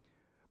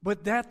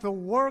 but that the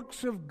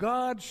works of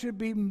God should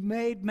be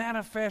made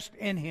manifest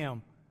in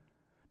him.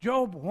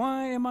 Job,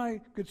 why am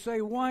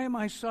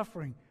I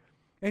suffering?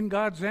 And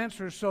God's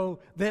answer, so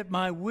that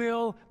my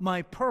will,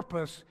 my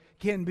purpose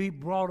can be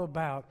brought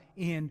about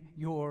in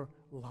your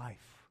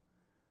life.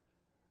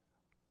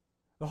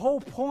 The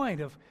whole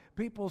point of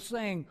people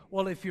saying,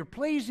 well, if you're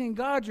pleasing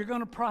God, you're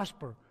going to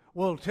prosper.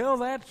 Well, tell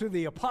that to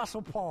the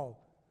Apostle Paul.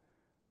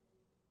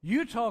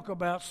 You talk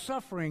about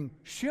suffering,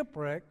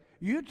 shipwreck.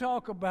 You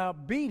talk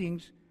about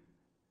beatings.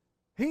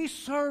 He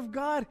served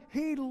God.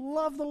 He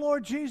loved the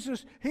Lord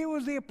Jesus. He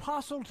was the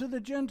apostle to the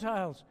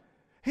Gentiles.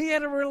 He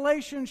had a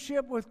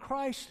relationship with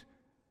Christ.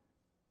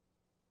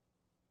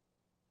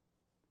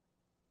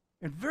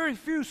 And very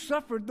few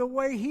suffered the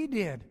way he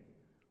did.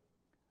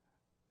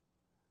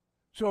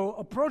 So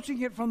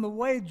approaching it from the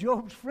way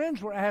Job's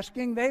friends were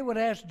asking, they would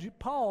ask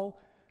Paul,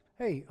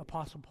 hey,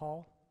 Apostle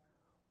Paul,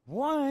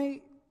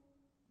 why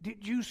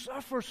did you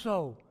suffer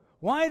so?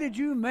 Why did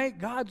you make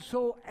God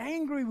so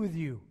angry with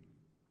you?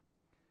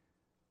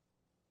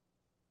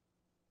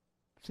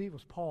 See, it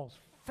was Paul's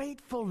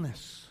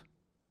faithfulness.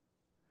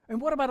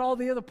 And what about all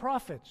the other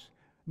prophets?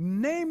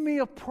 Name me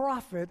a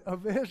prophet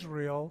of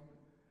Israel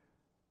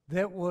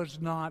that was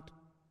not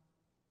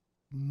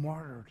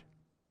martyred.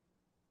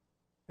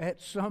 at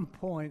some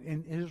point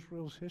in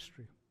Israel's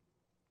history.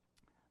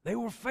 They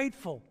were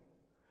faithful.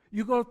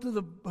 You go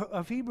through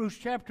of Hebrews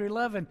chapter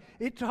 11,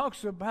 it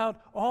talks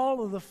about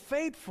all of the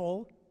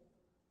faithful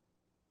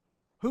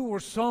who were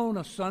sown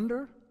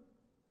asunder.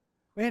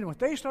 Man, when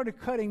they started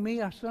cutting me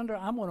asunder,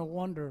 I'm going to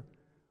wonder,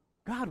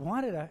 God,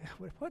 what did I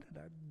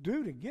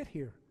do to get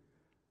here?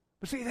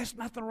 But see, that's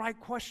not the right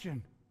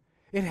question.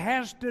 It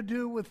has to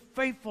do with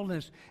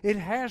faithfulness. It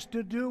has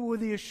to do with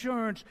the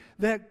assurance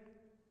that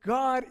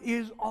God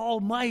is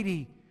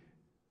almighty.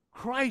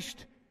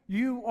 Christ,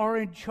 you are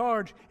in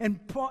charge. And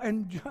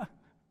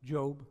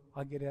Job,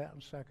 I'll get it out in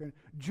a second.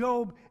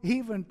 Job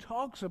even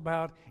talks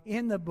about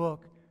in the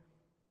book,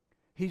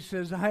 he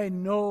says, I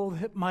know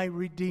that my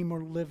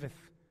Redeemer liveth.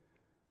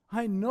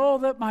 I know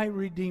that my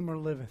Redeemer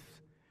liveth.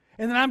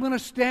 And then I'm going to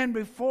stand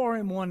before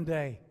him one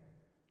day.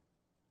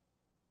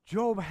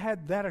 Job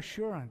had that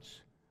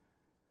assurance.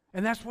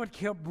 And that's what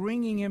kept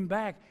bringing him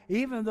back,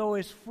 even though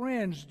his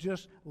friends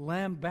just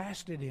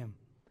lambasted him.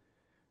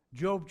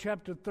 Job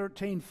chapter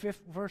 13,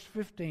 verse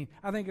 15,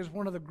 I think is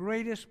one of the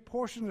greatest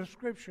portions of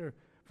Scripture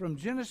from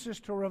Genesis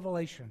to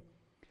Revelation.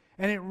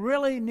 And it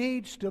really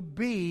needs to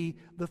be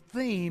the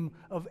theme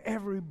of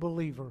every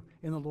believer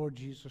in the Lord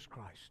Jesus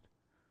Christ.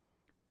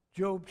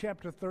 Job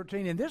chapter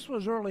 13, and this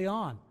was early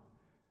on.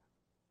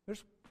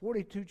 There's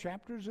 42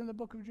 chapters in the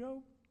book of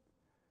Job.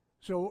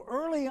 So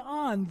early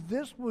on,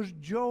 this was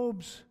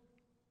Job's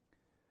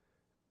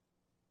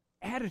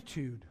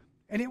attitude.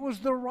 And it was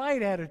the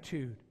right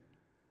attitude.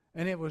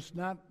 And it was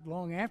not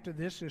long after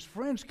this, his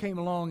friends came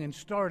along and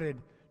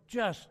started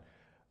just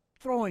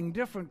throwing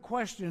different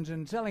questions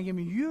and telling him,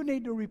 you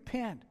need to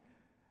repent.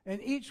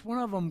 And each one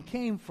of them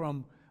came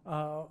from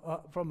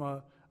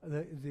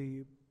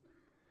the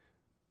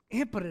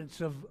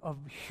impotence of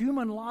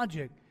human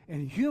logic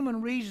and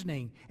human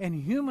reasoning and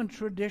human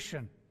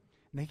tradition.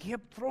 And they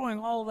kept throwing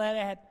all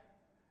that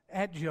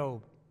at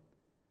Job.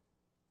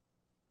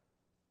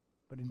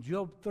 But in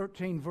Job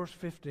 13, verse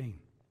 15,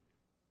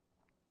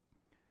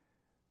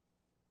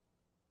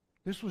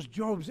 this was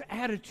Job's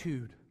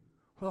attitude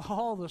with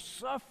all the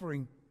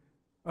suffering.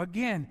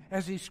 Again,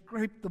 as he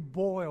scraped the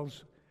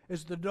boils,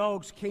 as the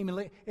dogs came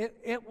and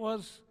it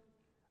was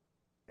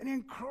an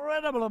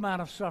incredible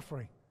amount of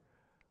suffering.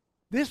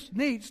 This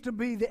needs to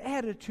be the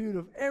attitude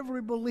of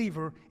every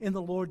believer in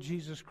the Lord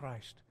Jesus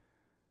Christ.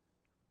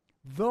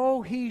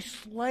 Though he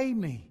slay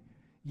me,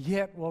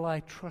 yet will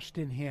I trust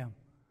in him.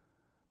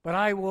 But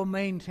I will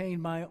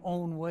maintain my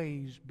own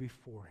ways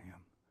before him.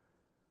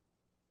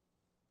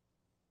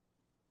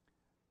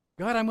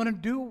 God, I'm going to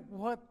do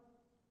what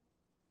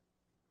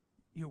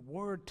your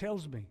word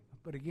tells me.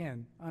 But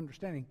again,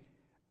 understanding,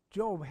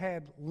 Job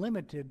had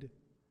limited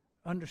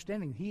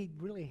understanding. He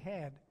really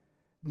had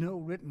no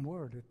written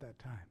word at that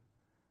time.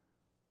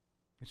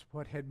 It's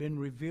what had been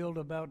revealed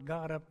about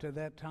God up to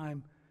that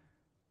time.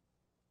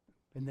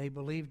 And they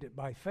believed it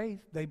by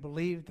faith. They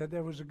believed that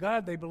there was a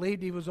God. They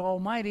believed he was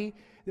almighty.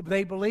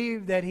 They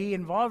believed that he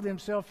involved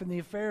himself in the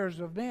affairs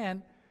of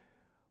men.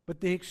 But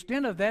the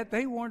extent of that,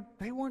 they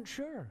weren't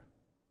sure.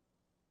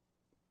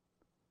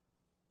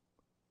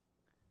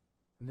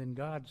 And then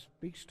God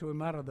speaks to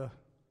him out of the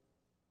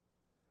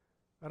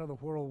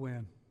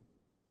whirlwind.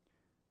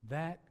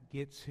 That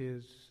gets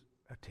his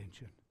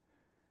attention.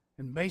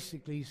 And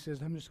basically he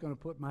says, I'm just going to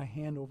put my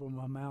hand over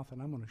my mouth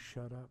and I'm going to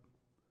shut up.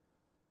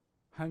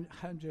 I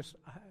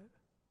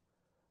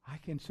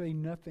can say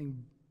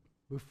nothing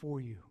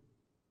before you.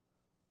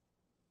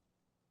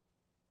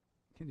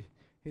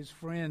 His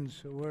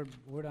friends,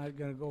 we're not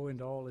going to go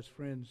into all his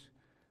friends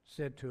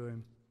said to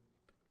him.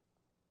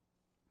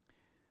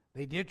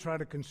 They did try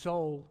to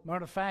console.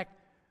 Matter of fact,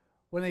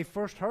 when they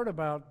first heard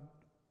about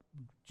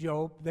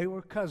Job, they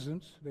were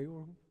cousins. They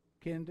were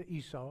kin to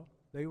Esau.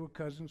 They were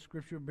cousins.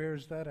 Scripture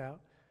bears that out.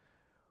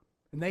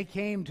 And they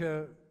came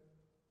to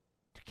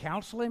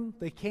counsel him.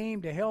 They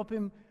came to help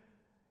him.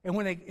 And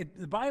when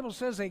the Bible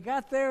says they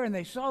got there and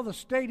they saw the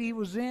state he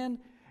was in,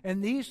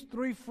 and these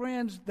three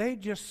friends, they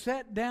just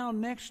sat down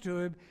next to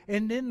him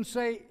and didn't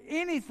say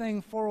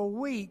anything for a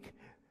week.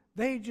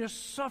 They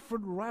just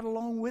suffered right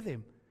along with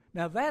him.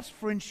 Now that's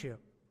friendship.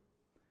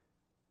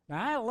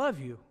 Now I love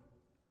you,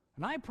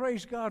 and I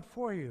praise God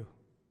for you.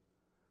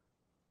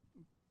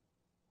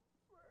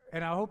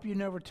 And I hope you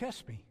never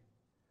test me.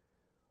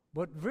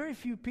 But very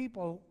few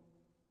people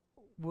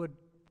would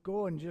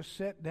go and just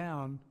sit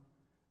down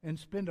and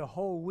spend a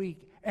whole week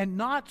and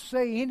not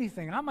say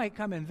anything. I might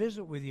come and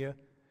visit with you,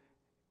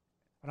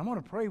 and I'm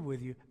going to pray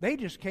with you. They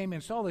just came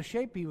and saw the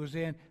shape he was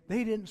in.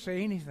 They didn't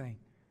say anything.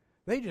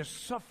 They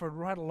just suffered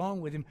right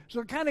along with him.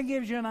 So it kind of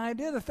gives you an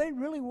idea that they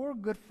really were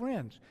good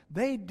friends.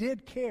 They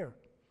did care.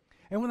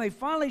 And when they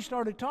finally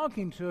started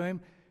talking to him,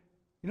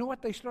 you know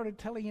what they started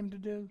telling him to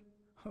do?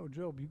 Oh,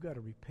 Job, you got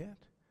to repent.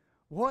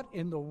 What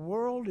in the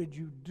world did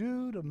you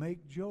do to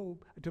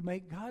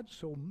make God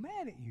so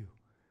mad at you?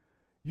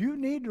 You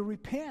need to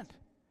repent.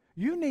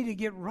 You need to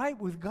get right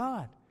with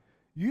God.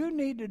 You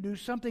need to do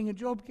something. And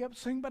Job kept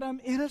saying, but I'm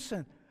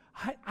innocent.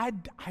 I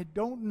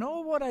don't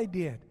know what I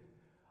did.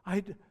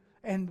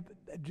 And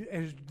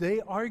as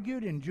they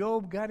argued and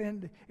Job got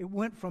in, it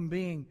went from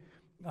being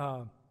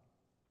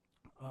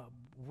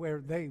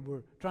where they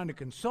were trying to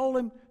console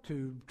him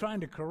to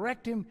trying to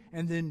correct him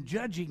and then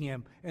judging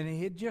him. And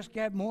it just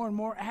got more and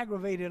more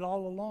aggravated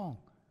all along.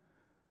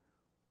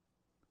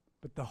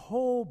 But the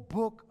whole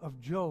book of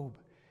Job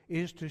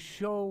is to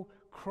show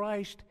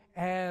Christ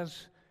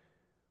as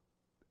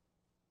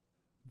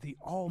the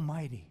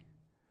Almighty,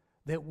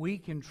 that we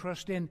can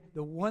trust in,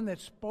 the one that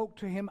spoke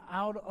to him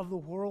out of the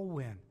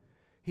whirlwind.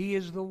 He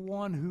is the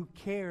one who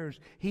cares.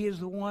 He is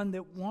the one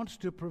that wants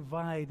to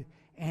provide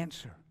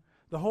answer.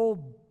 The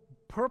whole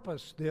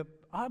purpose, the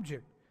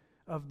object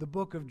of the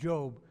book of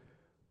Job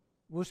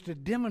was to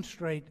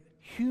demonstrate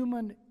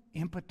human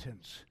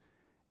impotence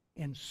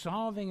in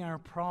solving our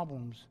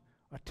problems,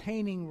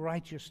 attaining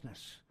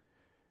righteousness,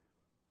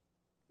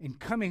 in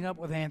coming up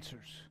with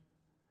answers.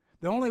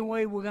 The only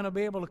way we're going to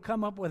be able to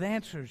come up with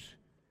answers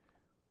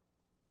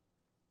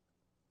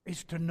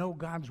is to know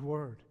God's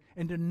Word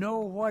and to know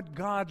what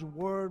God's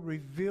Word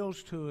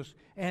reveals to us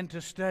and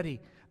to study.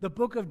 The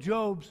book of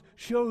Job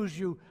shows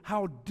you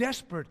how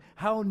desperate,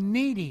 how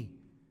needy,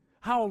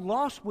 how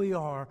lost we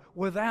are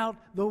without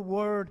the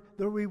Word,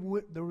 the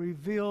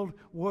revealed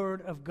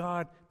Word of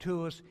God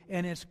to us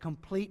and its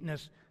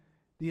completeness,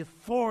 the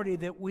authority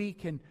that we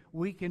can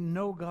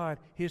know God,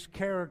 His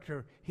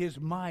character, His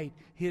might,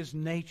 His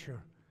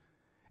nature.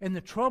 And the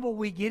trouble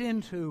we get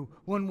into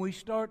when we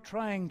start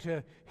trying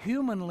to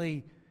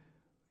humanly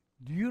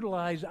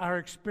utilize our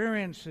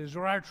experiences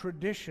or our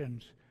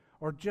traditions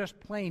or just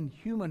plain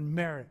human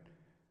merit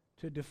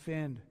to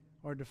defend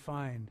or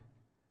define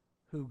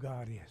who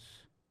God is.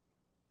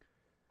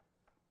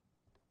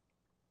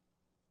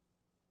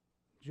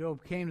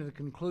 Job came to the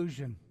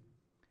conclusion,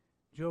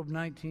 Job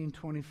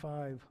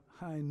 19:25,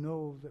 I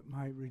know that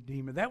my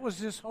Redeemer. That was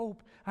his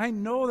hope. I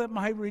know that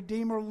my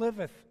Redeemer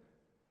liveth.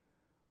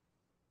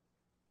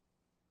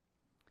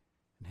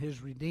 And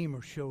his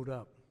Redeemer showed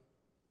up.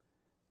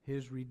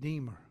 His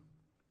Redeemer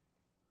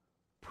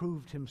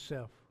proved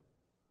himself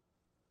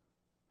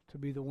to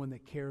be the one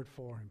that cared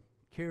for him,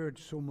 cared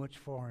so much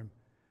for him,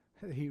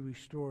 that he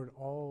restored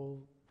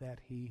all that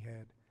he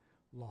had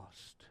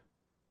lost.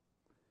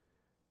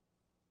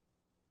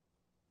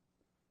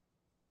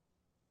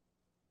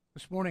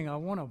 This morning I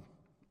want to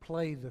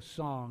play the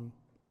song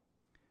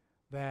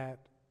that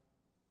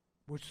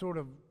was sort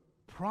of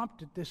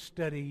prompted this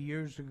study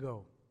years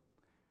ago.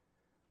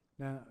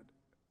 Now,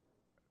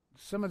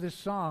 some of this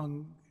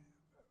song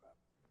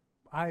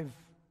I've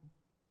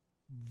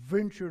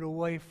ventured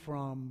away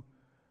from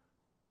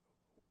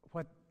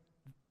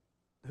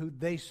who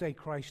they say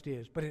Christ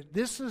is. But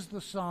this is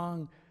the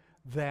song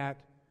that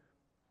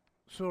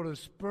sort of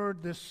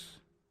spurred this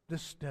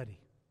study.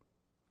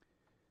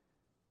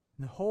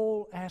 And the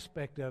whole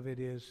aspect of it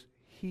is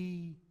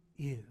He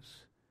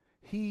is.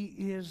 He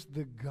is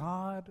the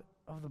God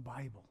of the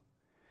Bible.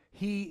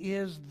 He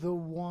is the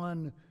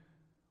one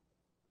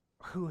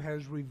who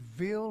has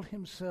revealed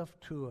Himself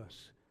to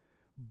us,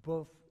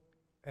 both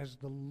as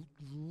the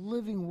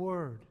living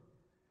Word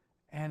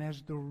and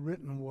as the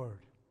written Word.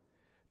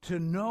 To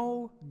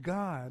know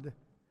God,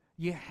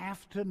 you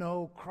have to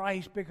know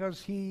Christ because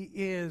He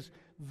is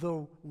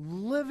the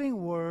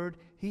living Word,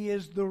 He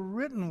is the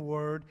written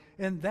Word,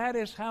 and that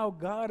is how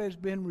God has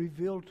been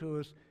revealed to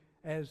us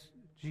as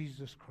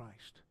Jesus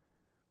Christ.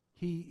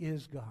 He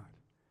is God.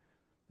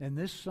 And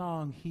this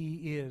song,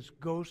 He is,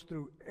 goes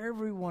through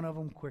every one of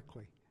them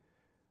quickly.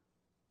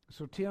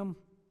 So Tim,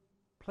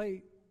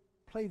 play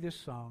this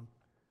song,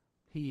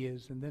 He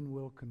is, and then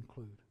we'll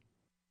conclude.